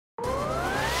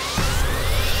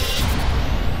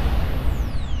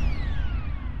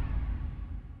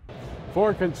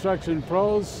For Construction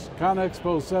Pros,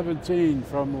 ConExpo 17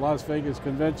 from Las Vegas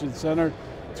Convention Center.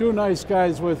 Two nice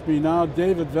guys with me now,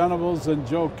 David Venables and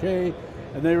Joe Kay,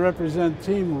 and they represent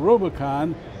Team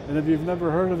Rubicon. And if you've never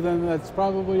heard of them, that's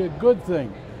probably a good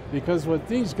thing, because what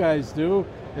these guys do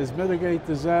is mitigate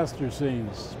disaster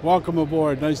scenes. Welcome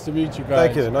aboard. Nice to meet you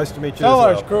guys. Thank you. Nice to meet you. Tell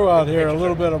our crew out here a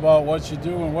little bit about what you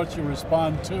do and what you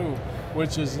respond to,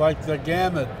 which is like the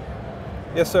gamut.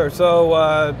 Yes, sir.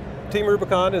 So Team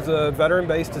Rubicon is a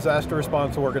veteran-based disaster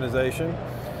response organization.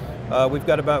 We've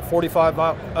got about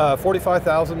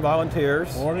 45,000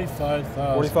 volunteers.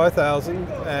 45,000. 45,000,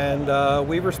 and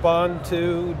we respond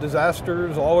to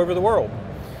disasters all over the world.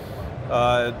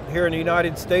 Here in the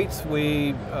United States,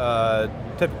 we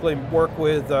typically work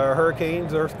with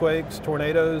hurricanes, earthquakes,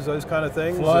 tornadoes, those kind of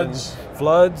things. Floods. And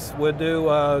floods. We do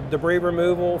debris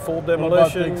removal, full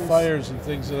demolitions. What about big fires and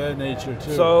things of that nature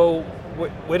too? So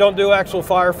we don't do actual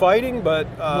firefighting, but,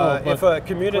 but if a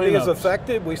community cleanups. is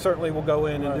affected, we certainly will go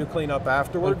in and do cleanup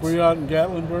afterwards. Like were you out in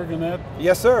Gatlinburg and that?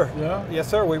 Yes, sir. Yeah? Yes,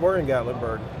 sir. We were in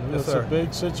Gatlinburg. Yes, It's sir. a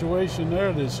big situation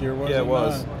there this year, wasn't it? Yeah, it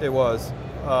was. Not? It was.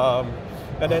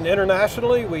 And then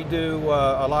internationally, we do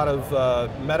a lot of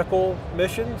medical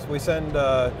missions. We send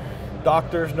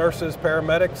doctors, nurses,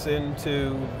 paramedics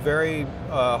into very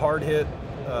hard-hit,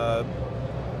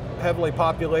 heavily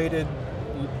populated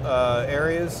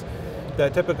areas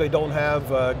that typically don't have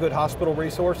good hospital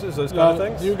resources, those kind of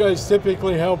things. Do you guys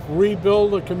typically help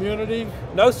rebuild a community?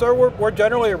 No, sir. We're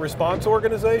generally a response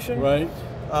organization. Right.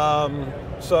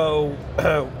 So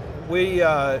we,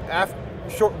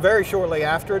 very shortly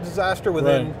after a disaster,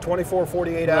 within 24,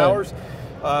 48 hours,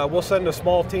 we'll send a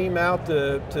small team out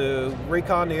to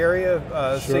recon the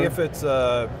area, see if it's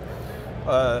a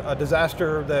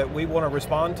disaster that we want to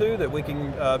respond to, that we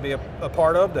can be a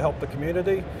part of to help the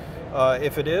community.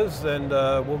 If it is, then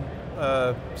we'll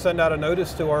send out a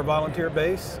notice to our volunteer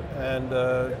base and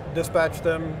dispatch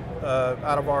them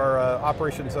out of our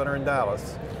operations center in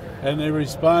Dallas. And they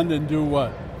respond and do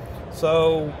what?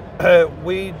 So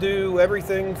we do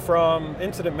everything from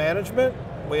incident management.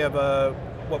 We have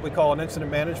what we call an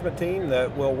incident management team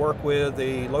that will work with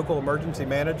the local emergency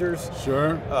managers.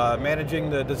 Sure. Managing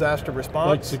the disaster response.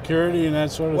 Like security and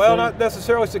that sort of thing? Well, not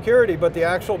necessarily security, but the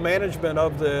actual management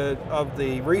of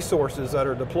the resources that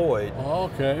are deployed. Oh,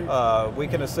 okay. We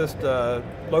can assist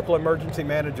local emergency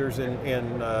managers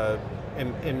in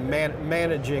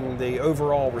managing the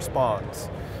overall response.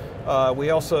 We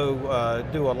also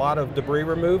do a lot of debris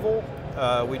removal.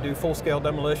 We do full-scale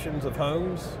demolitions of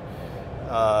homes.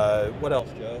 What else,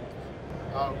 Joe?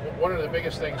 One of the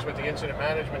biggest things with the incident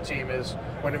management team is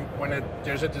when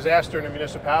there's a disaster in a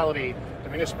municipality, the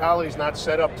municipality is not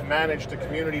set up to manage the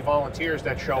community volunteers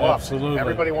that show Absolutely. up.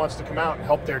 Everybody wants to come out and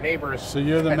help their neighbors. So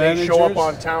you're the and managers? they show up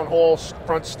on town hall's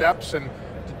front steps, and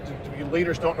the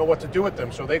leaders don't know what to do with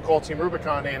them. So they call Team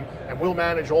Rubicon in, and we'll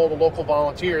manage all the local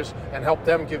volunteers and help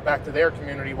them give back to their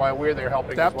community while we're there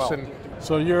helping as well.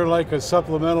 So you're like a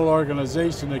supplemental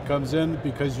organization that comes in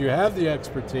because you have the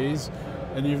expertise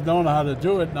and you've known how to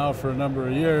do it now for a number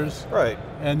of years. Right.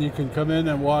 And you can come in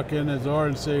and walk in the door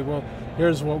and say, well,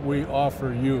 here's what we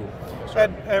offer you.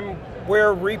 And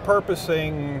we're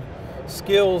repurposing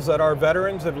skills that our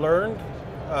veterans have learned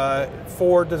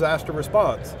for disaster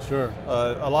response. Sure.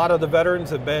 A lot of the veterans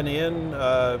have been in,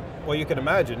 well, you can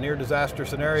imagine, near disaster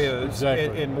scenarios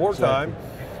in wartime.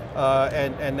 Exactly.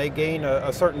 And they gain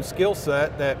a certain skill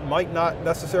set that might not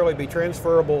necessarily be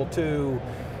transferable to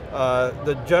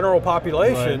the general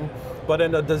population, but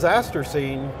in a disaster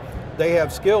scene, they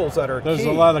have skills that are key. There's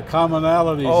a lot of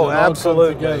commonalities that all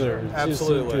come together. It's just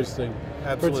interesting.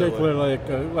 Particularly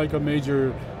like a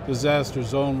major disaster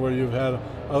zone where you've had,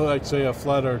 like say, a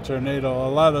flood or a tornado. A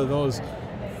lot of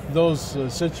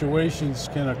those situations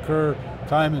can occur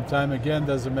time and time again,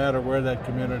 doesn't matter where that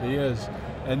community is.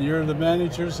 And you're the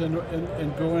managers and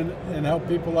go in and help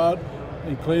people out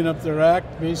and clean up their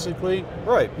act, basically.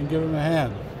 Right. And give them a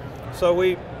hand. So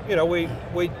we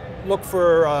look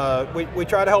for, we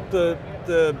try to help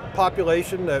the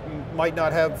population that might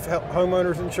not have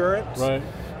homeowners insurance. Right.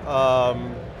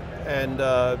 And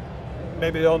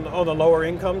maybe on the lower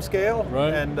income scale.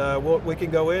 Right. And we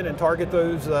can go in and target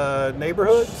those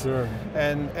neighborhoods. Sure.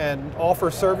 And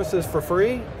offer services for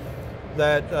free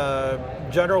that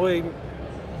generally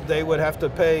they would have to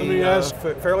pay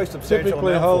fairly substantial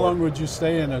typically amount how for. long would you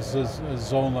stay in a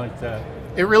zone like that?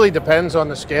 It really depends on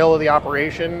the scale of the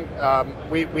operation.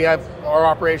 We have, our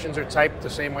operations are typed the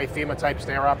same way FEMA types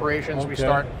their operations. Okay. We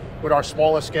start with our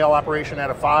smallest scale operation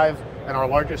at a 5 and our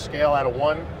largest scale at a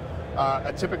 1.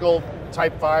 A typical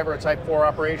type 5 or a type 4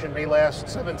 operation may last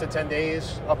 7 to 10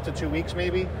 days, up to 2 weeks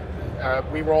maybe.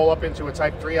 We roll up into a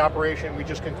Type 3 operation. We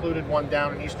just concluded one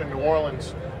down in eastern New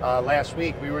Orleans last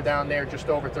week. We were down there just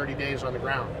over 30 days on the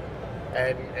ground.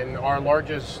 And our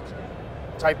largest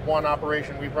Type 1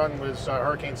 operation we run was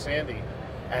Hurricane Sandy.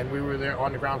 And we were there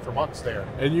on the ground for months there.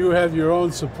 And you have your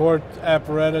own support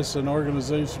apparatus and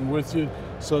organization with you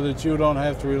so that you don't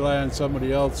have to rely on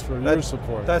somebody else for your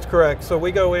support. That's correct. So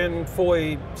we go in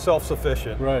fully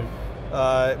self-sufficient. Right.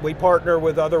 We partner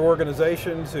with other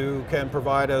organizations who can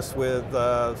provide us with,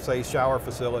 say, shower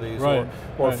facilities, right.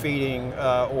 or feeding,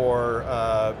 or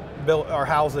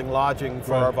housing, lodging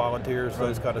for our volunteers,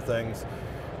 those kind of things.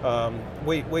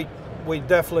 We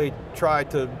definitely try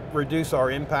to reduce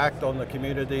our impact on the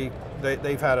community.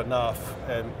 They've had enough,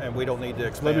 and we don't need to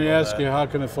expand. Let me ask you, how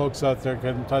can the folks out there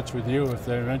get in touch with you if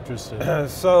they're interested?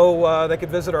 So they can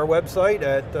visit our website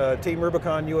at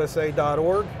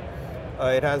teamrubiconusa.org.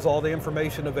 It has all the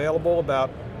information available about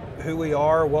who we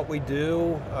are, what we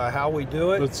do, how we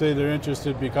do it. Let's say they're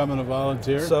interested in becoming a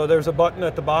volunteer. So there's a button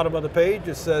at the bottom of the page.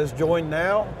 It says Join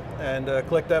Now, and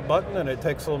click that button and it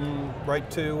takes them right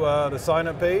to the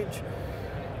sign-up page.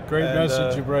 Great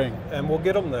message you bring. And we'll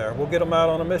get them there. We'll get them out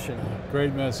on a mission.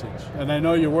 Great message. And I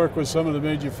know you work with some of the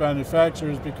major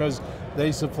manufacturers because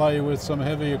they supply you with some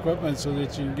heavy equipment so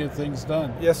that you can get things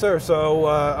done. Yes, sir. So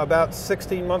about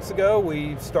 16 months ago,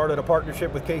 we started a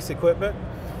partnership with Case Equipment.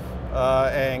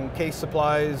 And Case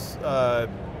supplies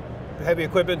heavy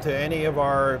equipment to any of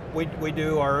our, we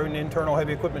do our own internal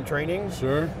heavy equipment trainings.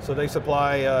 Sure. So they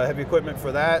supply heavy equipment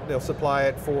for that. They'll supply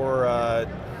it for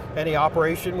any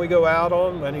operation we go out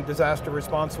on, any disaster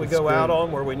response we go out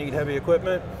on where we need heavy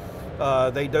equipment.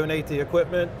 They donate the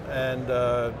equipment and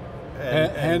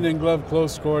hand in glove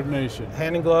close coordination.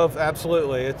 Hand in glove,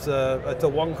 absolutely. It's a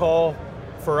one call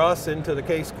for us into the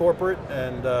Case corporate,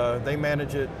 and they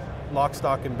manage it lock,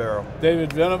 stock, and barrel.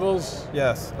 David Venables.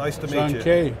 Yes, nice to meet you. John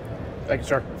Kay. Thank you,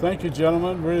 sir. Thank you,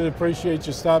 gentlemen. Really appreciate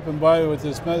you stopping by with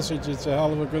this message. It's a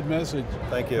hell of a good message.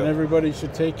 Thank you. And everybody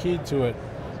should take heed to it.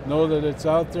 Know that it's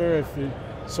out there.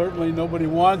 Certainly nobody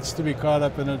wants to be caught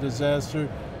up in a disaster,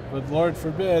 but Lord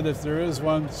forbid, if there is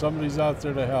one, somebody's out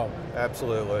there to help.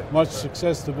 Absolutely. Much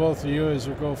success to both of you as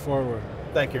you go forward.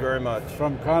 Thank you very much.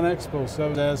 From ConExpo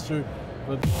 7 Disaster,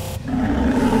 but